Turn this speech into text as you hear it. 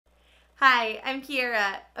Hi, I'm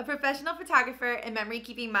Kiera, a professional photographer and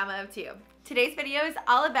memory-keeping mama of two. Today's video is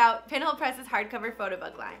all about Pinhole Press's hardcover photo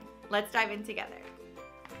book line. Let's dive in together.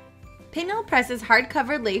 Pinhole Press's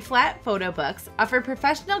hardcover Layflat photo books offer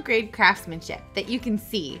professional-grade craftsmanship that you can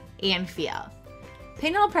see and feel.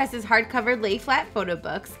 Pinhole Press's hardcover Layflat photo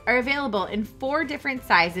books are available in 4 different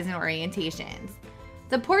sizes and orientations.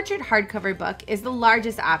 The portrait hardcover book is the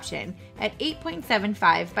largest option at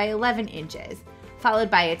 8.75 by 11 inches,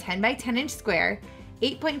 followed by a 10 by 10 inch square,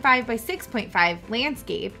 8.5 by 6.5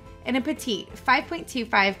 landscape, and a Petite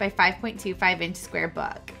 5.25 by 5.25 inch square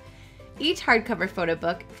book. Each hardcover photo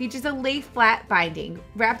book features a Layflat binding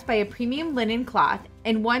wrapped by a premium linen cloth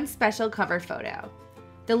and one special cover photo.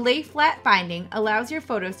 The Layflat binding allows your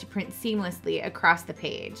photos to print seamlessly across the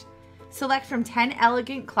page. Select from 10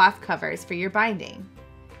 elegant cloth covers for your binding.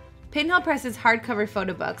 Pinhole Press's hardcover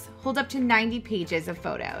photo books hold up to 90 pages of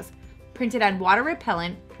photos, printed on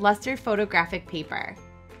water-repellent, luster photographic paper.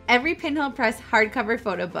 Every Pinhole Press hardcover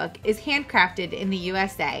photo book is handcrafted in the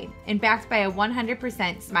USA and backed by a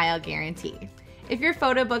 100% smile guarantee. If your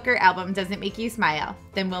photo book or album doesn't make you smile,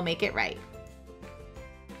 then we'll make it right.